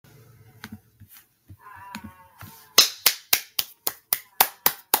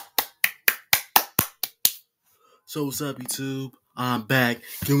So what's up, YouTube? I'm back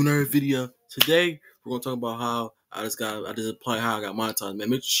doing another video. Today we're gonna talk about how I just applied how I got monetized. Man, make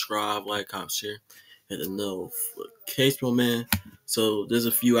sure you subscribe, like, comment, share, hit the notification, man. So there's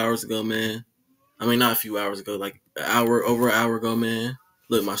a few hours ago, man. I mean, not a few hours ago, like over an hour ago, man.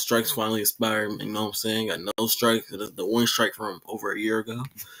 Look, my strikes finally expired. You know what I'm saying? Got no strikes. The one strike from over a year ago.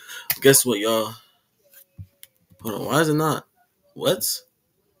 Guess what, y'all? Hold on, why is it not? What?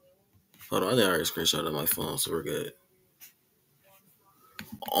 Hold on, I think I already screenshot on my phone, so we're good.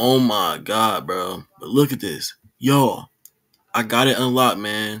 Oh my god, bro. But look at this. Yo, I got it unlocked,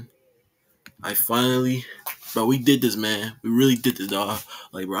 man. Bro, we did this, man. We really did this, dog.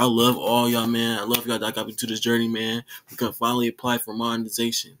 Like, bro, I love all y'all, man. I love y'all that got me to this journey, man. We can finally apply for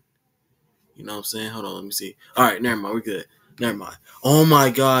monetization. You know what I'm saying? Hold on, let me see. All right, never mind. We're good. Never mind. Oh my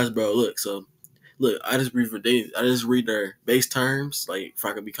gosh, bro. Look, I just read their base terms, like if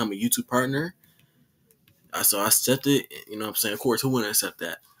I could become a YouTube partner. So I accepted, you know what I'm saying? Of course, who wouldn't accept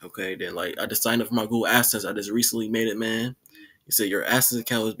that? Okay, then like I just signed up for my Google Assets. I just recently made it, man. It said your Assets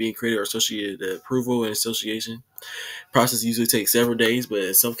account is being created or associated. The approval and association process usually takes several days, but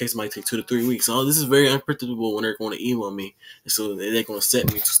in some cases it might take 2 to 3 weeks. So this is very unpredictable when they're going to email me. And so they're going to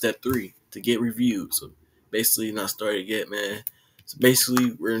set me to step 3 to get reviewed. So basically not started yet, man. So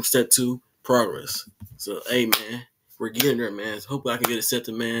basically we're in step 2, progress. So hey, man, we're getting there, man. So hopefully I can get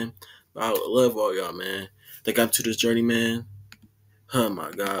accepted, man. But I love all y'all, man. That got to this journey, man. Oh my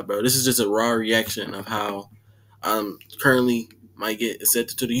god, bro. This is just a raw reaction of how I'm currently might get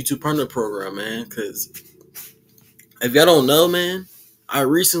accepted to the YouTube Partner Program, man. Because if y'all don't know, man, I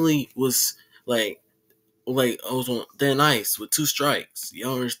recently was like I was on Thin Ice with 2 strikes.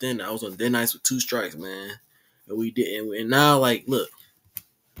 Y'all understand that? I was on Thin Ice with 2 strikes, man. And we didn't. And now,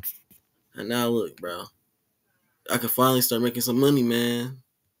 look, bro. I can finally start making some money, man.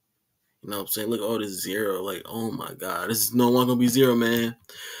 You know what I'm saying? Look at all this zero. Like, oh my god. This is no longer gonna be zero, man.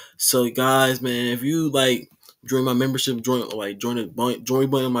 So guys, man, if you like join my membership, join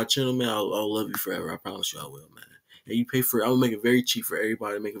button on my channel, man, I'll love you forever. I promise you I will, man. And you pay for it. I will make it very cheap for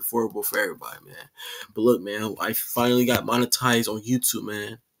everybody, make it affordable for everybody, man. But look, man, I finally got monetized on YouTube,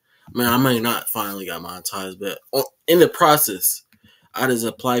 man. Man, I may not finally got monetized, but in the process, I just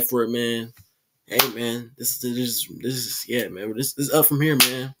applied for it, man. Hey, man, this is yeah, man. This is up from here,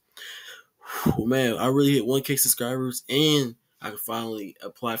 man. Well, man, I really hit 1K subscribers, and I can finally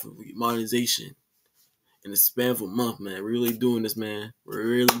apply for monetization in the span of a month, man. We're really doing this, man. We're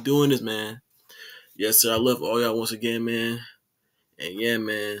really doing this, man. Yes, sir. I love all y'all once again, man. And yeah,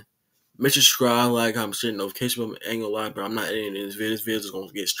 man. Make sure you subscribe, like, comment, share, notification. I ain't gonna lie, but I'm not editing this video. This video is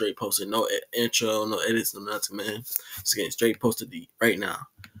gonna get straight posted. No intro, no edits, no nothing, man. It's getting straight posted right now.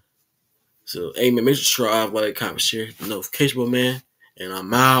 So, hey, man, make sure you subscribe, like, comment, share, notification, man. And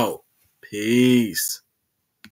I'm out. Peace.